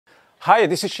Hi,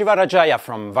 this is Shiva Rajaya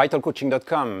from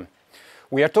vitalcoaching.com.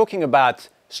 We are talking about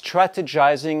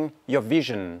strategizing your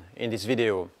vision in this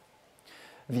video.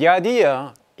 The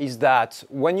idea is that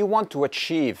when you want to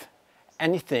achieve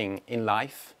anything in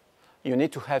life, you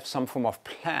need to have some form of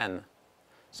plan,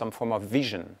 some form of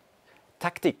vision,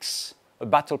 tactics, a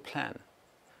battle plan.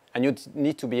 And you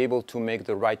need to be able to make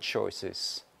the right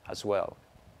choices as well.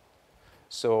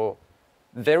 So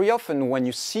very often when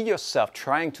you see yourself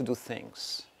trying to do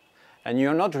things and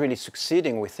you're not really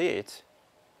succeeding with it,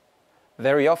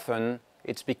 very often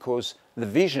it's because the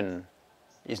vision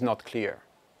is not clear.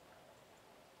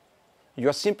 You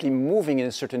are simply moving in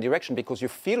a certain direction because you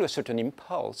feel a certain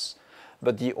impulse,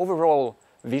 but the overall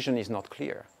vision is not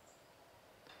clear.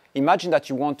 Imagine that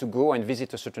you want to go and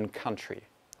visit a certain country,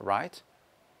 right?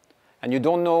 And you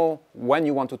don't know when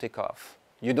you want to take off.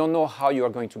 You don't know how you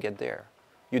are going to get there.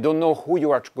 You don't know who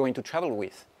you are going to travel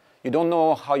with. You don't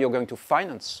know how you're going to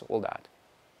finance all that.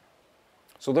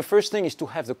 So the first thing is to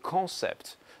have the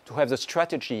concept, to have the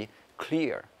strategy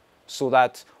clear, so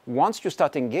that once you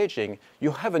start engaging,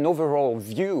 you have an overall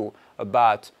view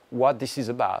about what this is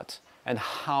about and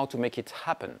how to make it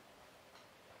happen.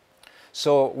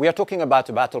 So we are talking about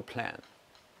a battle plan.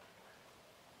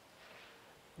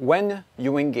 When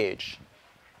you engage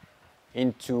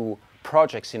into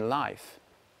projects in life,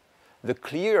 the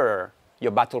clearer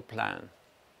your battle plan,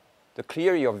 the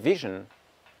clearer your vision,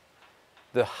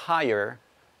 the higher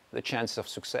the chance of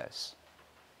success.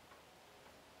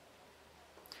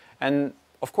 And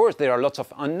of course, there are lots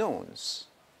of unknowns.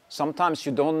 Sometimes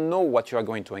you don't know what you are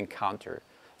going to encounter.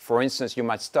 For instance, you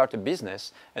might start a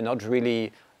business and not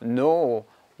really know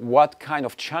what kind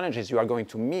of challenges you are going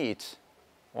to meet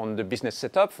on the business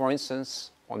setup, for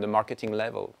instance, on the marketing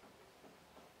level.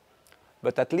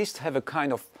 But at least have a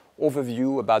kind of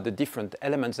overview about the different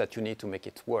elements that you need to make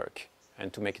it work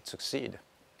and to make it succeed.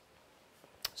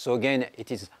 So again, it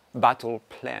is battle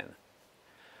plan.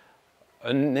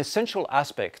 An essential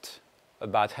aspect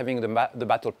about having the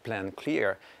battle plan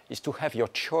clear is to have your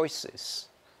choices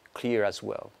clear as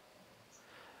well.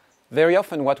 Very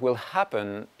often what will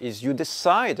happen is you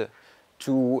decide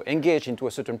to engage into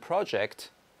a certain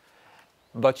project,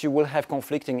 but you will have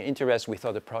conflicting interests with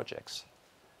other projects.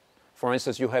 For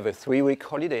instance, you have a 3-week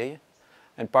holiday,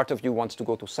 and part of you wants to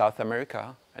go to South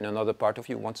America, and another part of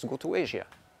you wants to go to Asia.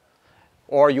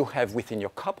 Or you have within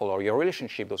your couple or your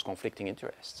relationship those conflicting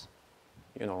interests.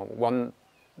 You know,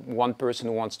 one person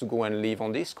who wants to go and live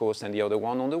on the East Coast and the other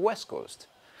one on the West Coast.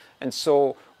 And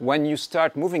so when you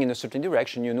start moving in a certain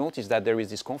direction, you notice that there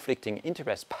is these conflicting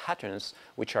interest patterns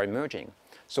which are emerging.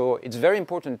 So it's very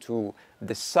important to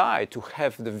decide to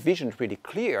have the vision really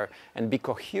clear and be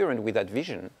coherent with that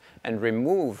vision and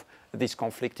remove these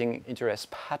conflicting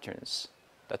interest patterns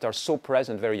that are so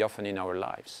present very often in our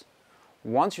lives.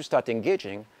 Once you start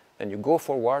engaging, then you go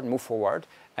forward, move forward,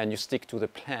 and you stick to the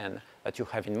plan that you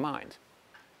have in mind.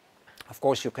 Of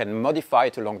course, you can modify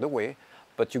it along the way,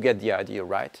 but you get the idea,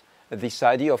 right? This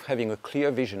idea of having a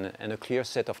clear vision and a clear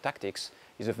set of tactics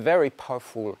is a very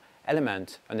powerful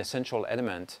element, an essential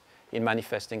element in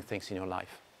manifesting things in your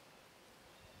life.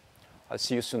 I'll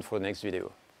see you soon for the next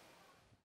video.